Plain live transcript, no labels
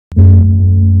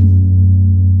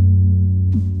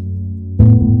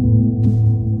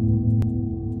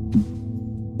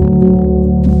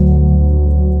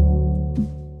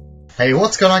Hey,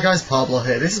 what's going on guys, Pablo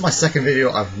here. This is my second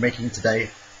video I'm making today.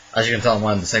 As you can tell, I'm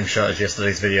wearing the same shirt as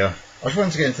yesterday's video. I just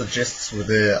wanted to get into the gists with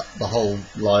the whole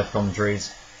live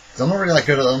commentaries, because I'm not really that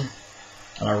good at them,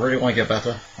 and I really want to get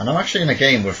better. And I'm actually in a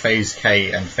game with FaZe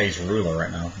K and FaZe Ruler right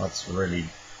now. That's really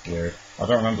weird. I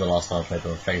don't remember the last time I played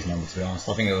with a FaZe member, to be honest.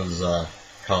 I think it was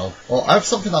Carl. Well, I have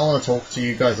something that I want to talk to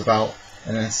you guys about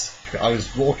in this. I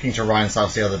was walking to Ryan's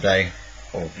house the other day,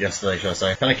 or yesterday should I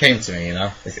say, kind of came to me, you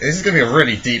know. This is going to be a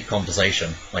really deep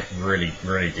conversation, like really,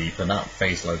 really deep, and that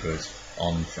FaZe logo is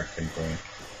on frickin' point.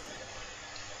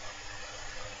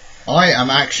 I am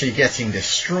actually getting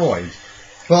destroyed,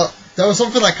 but there was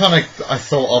something that kind of I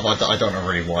thought of. I don't know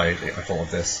really why I thought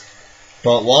of this,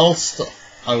 but whilst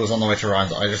I was on the way to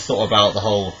Ryan's, I just thought about the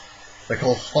whole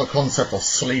concept of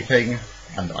sleeping,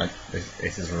 and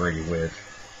this is really weird.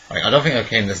 Like, I don't think I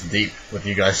came this deep with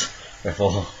you guys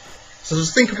before. So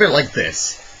just think of it like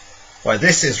this. Right,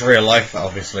 this is real life,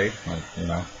 obviously, you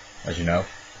know, as you know.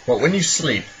 But when you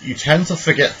sleep, you tend to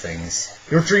forget things.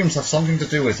 Your dreams have something to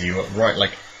do with you, right,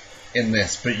 like in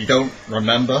this, but you don't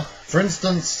remember. For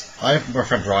instance, I have my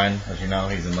friend Ryan, as you know,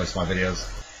 he's in most of my videos.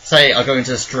 Say I go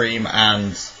into a stream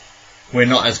and we're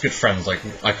not as good friends. Like,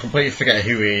 I completely forget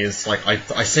who he is. Like,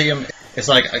 I see him. It's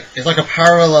like a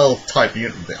parallel type.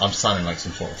 I'm sounding like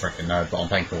some sort of freaking nerd, but I'm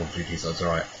playing Call of Duty, so it's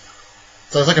alright.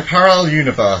 So it's like a parallel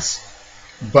universe,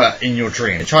 but in your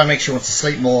dream. It try and makes you want to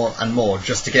sleep more and more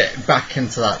just to get back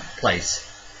into that place.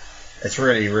 It's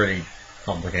really, really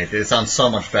complicated. It sounds so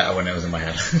much better when it was in my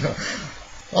head.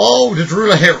 Oh, did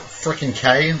Ruler hit freaking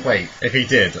K? Wait, if he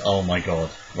did, oh my god.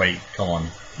 Wait, come on.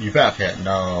 You better hit.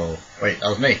 No. Wait, that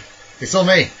was me. He saw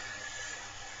me.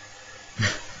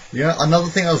 Yeah, another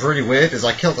thing that was really weird is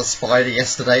I killed a spider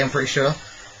yesterday, I'm pretty sure.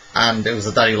 And it was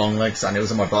a daddy long legs, and it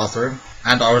was in my bathroom.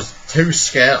 And I was too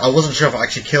scared. I wasn't sure if I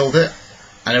actually killed it.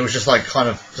 And it was just like kind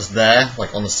of just there,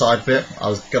 like on the side bit. I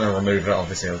was going to remove it,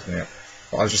 obviously I was going to.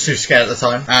 But I was just too scared at the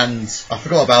time. And I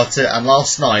forgot about it. And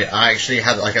last night I actually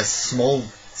had like a small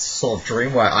sort of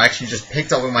dream where I actually just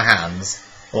picked up with my hands.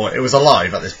 Or it was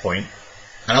alive at this point.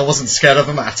 And I wasn't scared of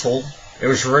him at all. It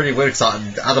was really weird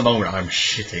because at the moment I'm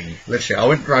shitting. Literally, I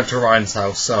went round to Ryan's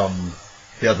house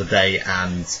the other day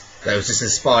and there was just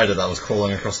this spider that was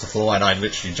crawling across the floor, and I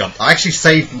literally jumped. I actually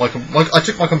saved I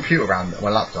took my computer around,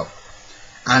 my laptop,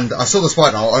 and I saw the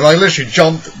spider, and I literally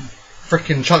jumped,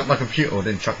 freaking chucked my computer, or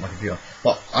didn't chuck my computer,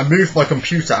 but I moved my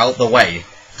computer out the way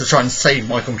to try and save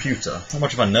my computer. How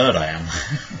much of a nerd I am.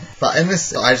 But in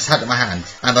this, I just had it in my hand,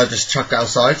 and I just chucked it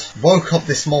outside. Woke up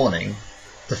this morning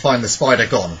to find the spider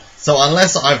gone. So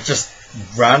unless I've just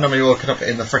randomly woken up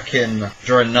in the freaking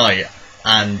during night,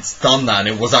 and done that and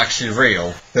it was actually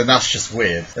real, then that's just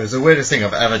weird. It was the weirdest thing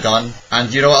I've ever done.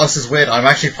 And you know what else is weird? I'm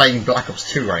actually playing Black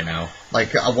Ops 2 right now.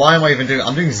 Like, why am I even doing...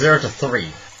 I'm doing 0 to 3.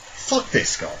 Fuck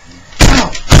this guy.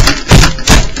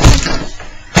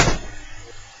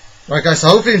 Right guys, so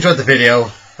hopefully you enjoyed the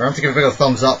video. Remember to give a big old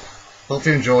thumbs up. Hope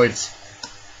you enjoyed.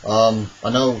 I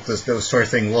know the story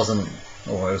thing wasn't...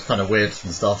 or it was kind of weird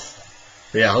and stuff.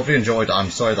 But yeah, I hope you enjoyed. I'm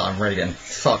sorry that I'm really getting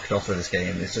fucked off with this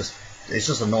game. It's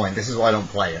just annoying. This is why I don't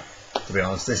play it, to be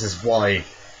honest. This is why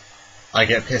I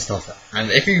get pissed off.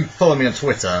 And if you follow me on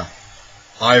Twitter,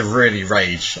 I really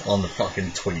rage on the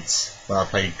fucking tweets when I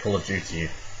play Call of Duty.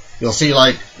 You'll see,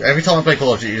 like, every time I play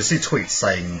Call of Duty, you'll see tweets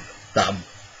saying that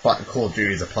Call of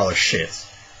Duty is a pile of shit.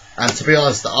 And to be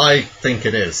honest, I think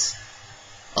it is.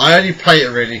 I only play it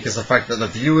really because the fact that the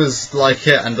viewers like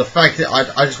it, and the fact that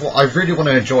I really want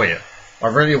to enjoy it. I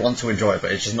really want to enjoy it,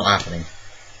 but it's just not happening.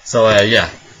 So, yeah.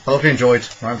 I hope you enjoyed.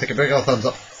 Remember to give a big old thumbs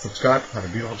up, subscribe, have a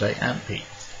beautiful day, and peace.